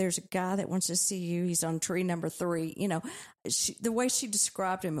 okay, there's a guy that wants to see you. He's on tree number 3. You know, the way she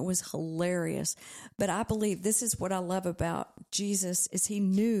described him, it was hilarious. But I believe this is what I love about Jesus is he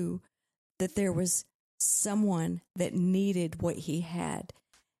knew that there was someone that needed what he had.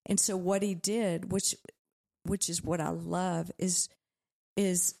 And so what he did, which is what I love, is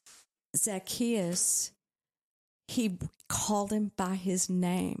Zacchaeus, he called him by his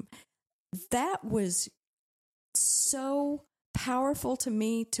name. That was so powerful to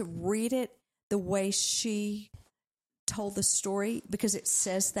me to read it the way she told the story, because it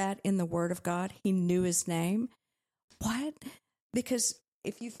says that in the Word of God. He knew his name. What? Because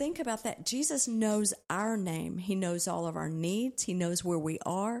if you think about that, Jesus knows our name. He knows all of our needs. He knows where we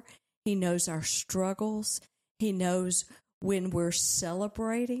are. He knows our struggles. He knows when we're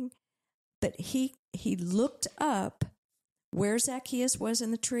celebrating. But he looked up where Zacchaeus was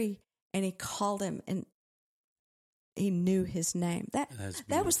in the tree, and he called him, and he knew his name.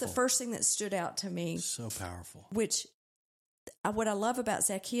 That was the first thing that stood out to me. So powerful. Which, what I love about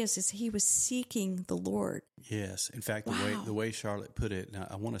Zacchaeus is he was seeking the Lord. Yes. In fact, the way Charlotte put it, now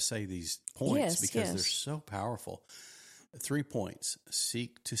I want to say these points because they're so powerful. 3 points.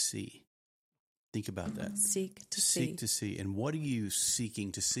 Seek to see. Think about that. Seek to see. And what are you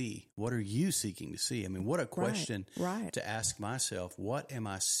seeking to see? What are you seeking to see? I mean, what a question to ask myself. What am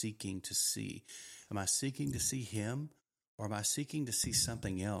I seeking to see? Am I seeking to see him, or am I seeking to see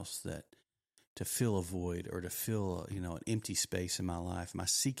something else to fill a void or to fill, an empty space in my life? Am I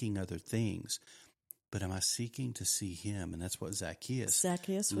seeking other things? But am I seeking to see him? And that's what Zacchaeus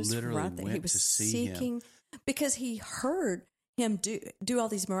was literally right there. went He was to see him. Because he heard him do all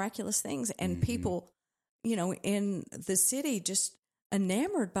these miraculous things, and people, in the city just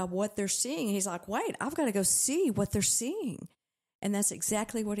enamored by what they're seeing. He's like, wait, I've got to go see what they're seeing. And that's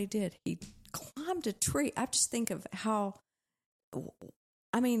exactly what he did. He climbed a tree. I just think of how,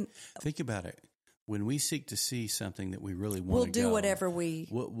 think about it. When we seek to see something that we really want to we'll do whatever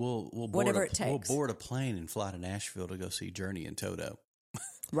whatever it takes. We'll board a plane and fly to Nashville to go see Journey and Toto.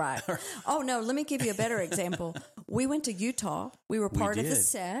 Right. Oh, no, let me give you a better example. We went to Utah. We were part of the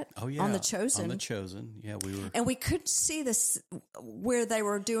set on The Chosen. On The Chosen. Yeah, we were. And we could see this where they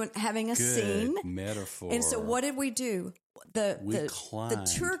were having a scene. Metaphor. And so what did we do?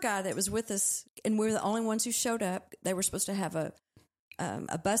 The tour guy that was with us, and we were the only ones who showed up. They were supposed to have a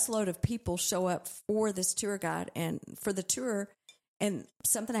busload of people show up for this tour guide and for the tour, and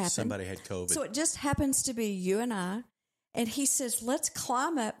something happened. Somebody had COVID. So it just happens to be you and I. And he says, let's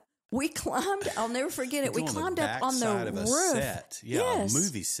climb up. We climbed. I'll never forget it. We climbed up on the roof. Set. Yeah, yes. A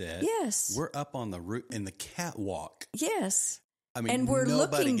movie set. Yes. We're up on the roof in the catwalk. Yes. I mean, and we're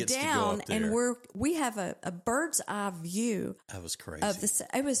looking gets down, to go up there. and we have a bird's eye view. That was crazy. Of the set.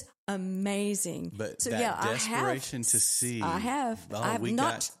 It was amazing. But so that desperation to see. I have. I've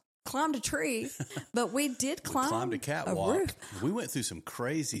not climbed a tree, but we did climb. We climbed a catwalk. A roof. We went through some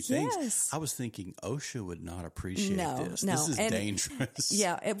crazy things. Yes. I was thinking OSHA would not appreciate this. No, this is dangerous.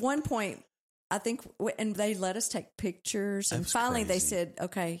 Yeah, at one point, I think, and they let us take pictures, and finally crazy. They said,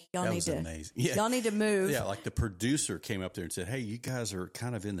 "Okay, y'all need to, amazing. Yeah. y'all need to move." Yeah, like the producer came up there and said, "Hey, you guys are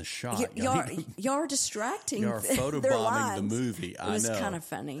kind of in the shot. Y'all are distracting. Y'all are photobombing the movie." It was kind of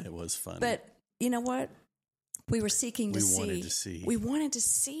funny. It was funny, but you know what? We were seeking to see. We wanted to see. We wanted to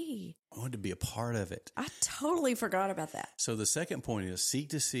see. I wanted to be a part of it. I totally forgot about that. So the second point is seek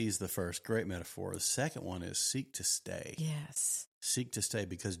to see is the first. Great metaphor. The second one is seek to stay. Yes. Seek to stay,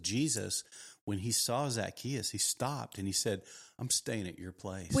 because Jesus, when he saw Zacchaeus, he stopped and he said, I'm staying at your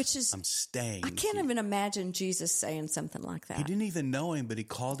place. I'm staying. I can't even imagine Jesus saying something like that. He didn't even know him, but he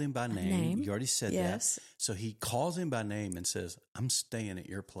called him by name. You already said yes. that. So he calls him by name and says, I'm staying at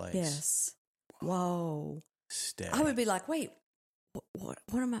your place. Yes. Whoa. Stay. I would be like, wait, what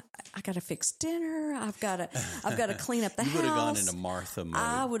am I got to fix dinner. I've got to clean up the house. You would have gone into Martha mode.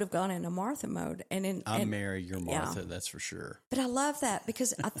 I would have gone into Martha mode. I'm Mary, you're Martha. Yeah. That's for sure. But I love that,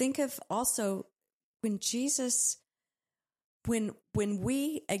 because I think of also when Jesus, when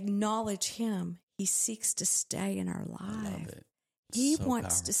we acknowledge him, he seeks to stay in our life. I love it. He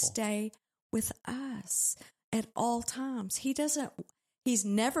wants to stay with us at all times. He's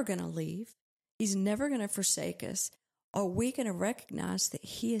never going to leave. He's never going to forsake us. Are we going to recognize that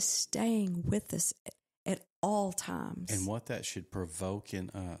he is staying with us at all times? And what that should provoke in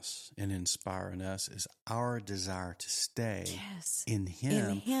us and inspire in us is our desire to stay in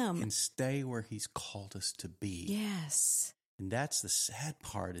him and stay where he's called us to be. Yes. And that's the sad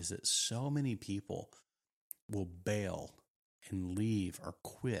part, is that so many people will bail and leave or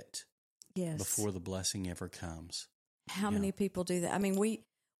quit before the blessing ever comes. How many people do that? I mean,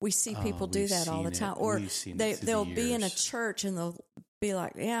 we see people do that all the time. Or they'll be in a church and they'll be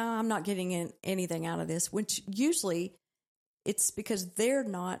like, yeah, I'm not getting anything out of this, which usually it's because they're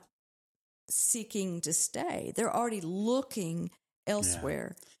not seeking to stay. They're already looking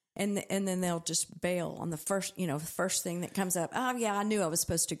elsewhere. Yeah. And then they'll just bail on the first thing that comes up. Oh, yeah, I knew I was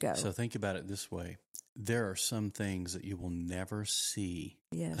supposed to go. So think about it this way. There are some things that you will never see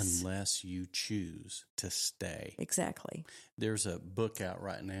unless you choose to stay. Exactly. There's a book out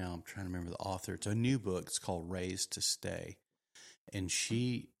right now. I'm trying to remember the author. It's a new book. It's called Raised to Stay. And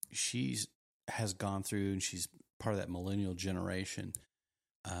she has gone through, and she's part of that millennial generation.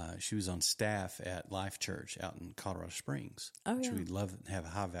 She was on staff at Life Church out in Colorado Springs. Oh, yeah. Which we love and have a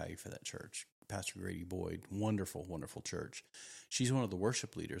high value for that church. Pastor Grady Boyd, wonderful, wonderful church. She's one of the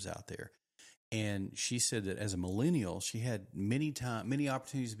worship leaders out there. And she said that as a millennial, she had many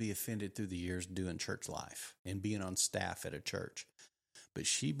opportunities to be offended through the years doing church life and being on staff at a church. But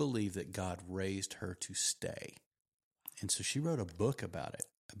she believed that God raised her to stay. And so she wrote a book about it,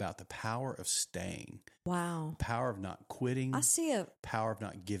 about the power of staying. Wow. The power of not quitting. I see a power of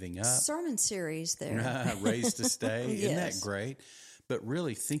not giving up. Sermon series there. Raised to stay. Yes. Isn't that great? But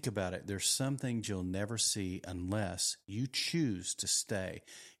really think about it. There's some things you'll never see unless you choose to stay.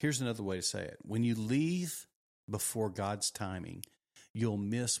 Here's another way to say it. When you leave before God's timing, you'll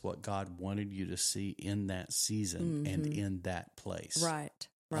miss what God wanted you to see in that season and in that place. Right.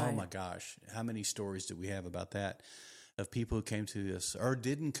 Oh my gosh. How many stories do we have about that? Of people who came to us or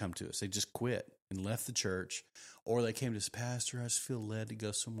didn't come to us. They just quit and left the church, or they came to us, Pastor, I just feel led to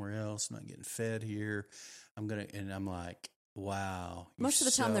go somewhere else. I'm not getting fed here. And I'm like, wow. Most of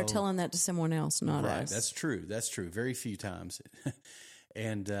the time they're telling that to someone else, not us. That's true. That's true. Very few times.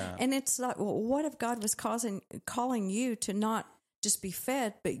 And it's like, well, what if God was calling you to not just be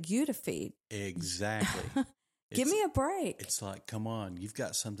fed, but you to feed? Exactly. Give me a break. It's like, come on, you've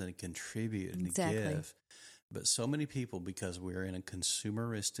got something to contribute and to give. But so many people, because we're in a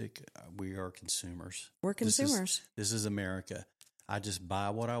consumeristic, we are consumers. We're consumers. This is America. I just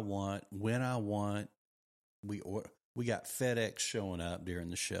buy what I want, when I want. We got FedEx showing up during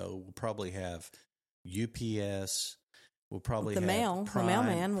the show. We'll probably have UPS. We'll probably have Prime, the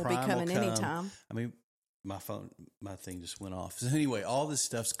mailman will be coming anytime. I mean, my thing just went off. So anyway, all this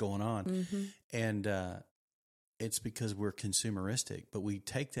stuff's going on. And it's because we're consumeristic, but we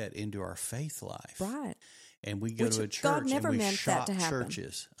take that into our faith life. Right. And we go to a church God never and we meant shop that to happen.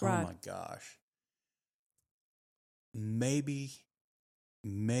 churches. Right. Oh my gosh. Maybe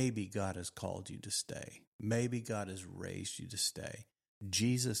God has called you to stay. Maybe God has raised you to stay.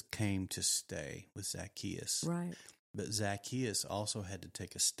 Jesus came to stay with Zacchaeus. Right. But Zacchaeus also had to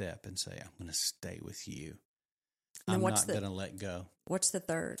take a step and say, I'm going to stay with you. And I'm not going to let go. What's the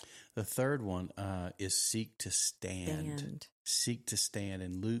third? The third one is seek to stand. Seek to stand.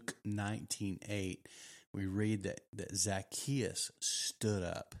 In Luke 19:8, we read that Zacchaeus stood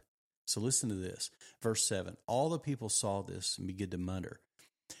up. So listen to this. Verse 7, all the people saw this and began to mutter.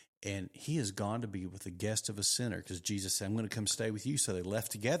 And he has gone to be with the guest of a sinner, because Jesus said, I'm going to come stay with you. So they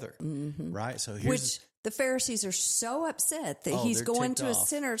left together, right? So here's the Pharisees are so upset that he's going to a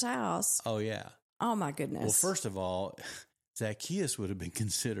sinner's house. Oh, yeah. Oh, my goodness. Well, first of all, Zacchaeus would have been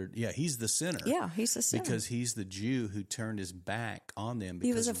considered, he's the sinner. Yeah, he's the sinner. Because he's the Jew who turned his back on them. Because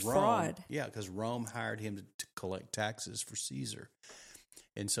he was a fraud. Yeah, because Rome hired him to collect taxes for Caesar.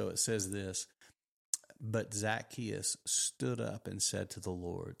 And so it says this, but Zacchaeus stood up and said to the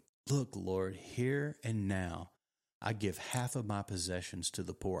Lord, look, Lord, here and now I give half of my possessions to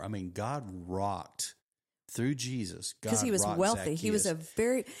the poor. I mean, God rocked through Jesus. Because he was wealthy. Zacchaeus. He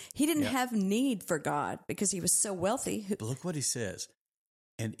was he didn't have need for God because he was so wealthy. But look what he says.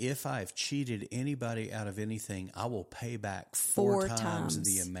 And if I have cheated anybody out of anything, I will pay back four times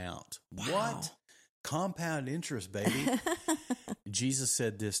the amount. Wow. What? Compound interest, baby. Jesus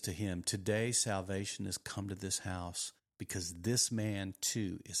said this to him, today salvation has come to this house because this man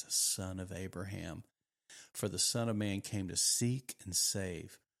too is a son of Abraham. For the Son of Man came to seek and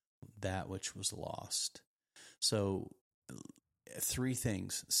save that which was lost. So 3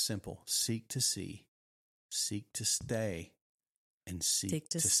 things, simple. Seek to see, seek to stay, and seek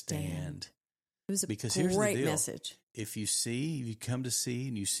to stand. It was a because great here's the deal. Message. If you come to see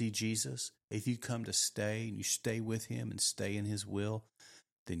and you see Jesus, if you come to stay and you stay with him and stay in his will,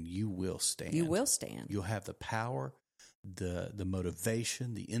 then you will stand. You will stand. You'll have the power, the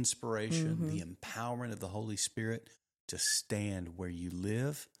motivation, the inspiration, the empowerment of the Holy Spirit to stand where you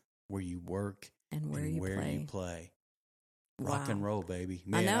live, where you work, and where you play. Rock and roll, baby.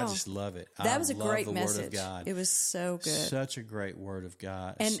 Man, I just love it. That was a great the message. Word of God. It was so good. Such a great Word of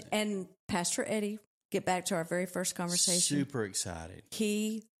God. And Pastor Eddie, get back to our very first conversation. Super excited.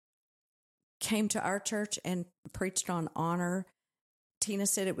 He came to our church and preached on honor. Tina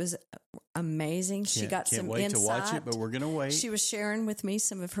said it was amazing. She got some insight. Can't wait to watch it, but we're going to wait. She was sharing with me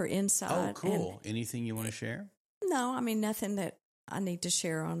some of her insight. Oh, cool. Anything you want to share? No, I mean, nothing that I need to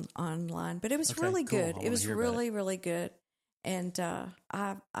share online, but it was really good. It was really, really good. And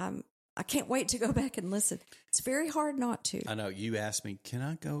I can't wait to go back and listen. It's very hard not to. I know. You asked me,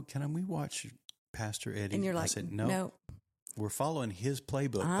 can we watch Pastor Eddie? And you're like, I said, no. No. We're following his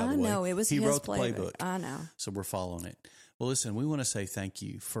playbook, by I the way. know. It was he his wrote the playbook. I know. So we're following it. Well, listen, we want to say thank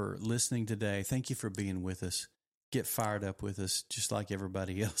you for listening today. Thank you for being with us. Get fired up with us just like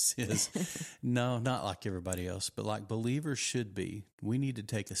everybody else is. No, not like everybody else, but like believers should be. We need to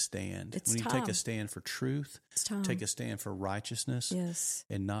take a stand. We need to take a stand for truth. It's time. Take a stand for righteousness. Yes.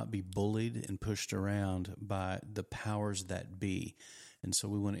 And not be bullied and pushed around by the powers that be. And so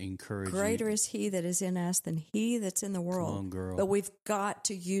we want to encourage you. Greater is he that is in us than he that's in the world. Come on, girl. But we've got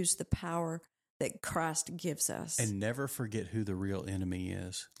to use the power that Christ gives us. And never forget who the real enemy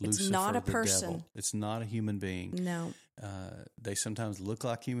is. It's Lucifer, not a the person. Devil. It's not a human being. No. They sometimes look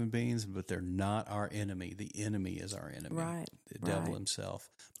like human beings, but they're not our enemy. The enemy is our enemy. Right. The devil himself.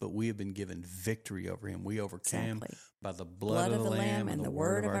 But we have been given victory over him. We overcame by the blood of the Lamb and the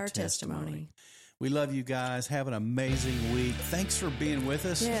word of our testimony. We love you guys. Have an amazing week. Thanks for being with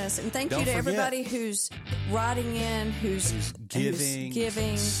us. Yes, and thank you to everybody who's writing in, who's giving,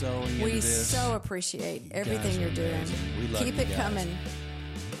 sowing we into this. So appreciate everything you're doing. We love Keep you it guys. coming.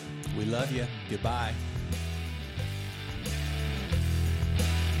 We love you. Goodbye.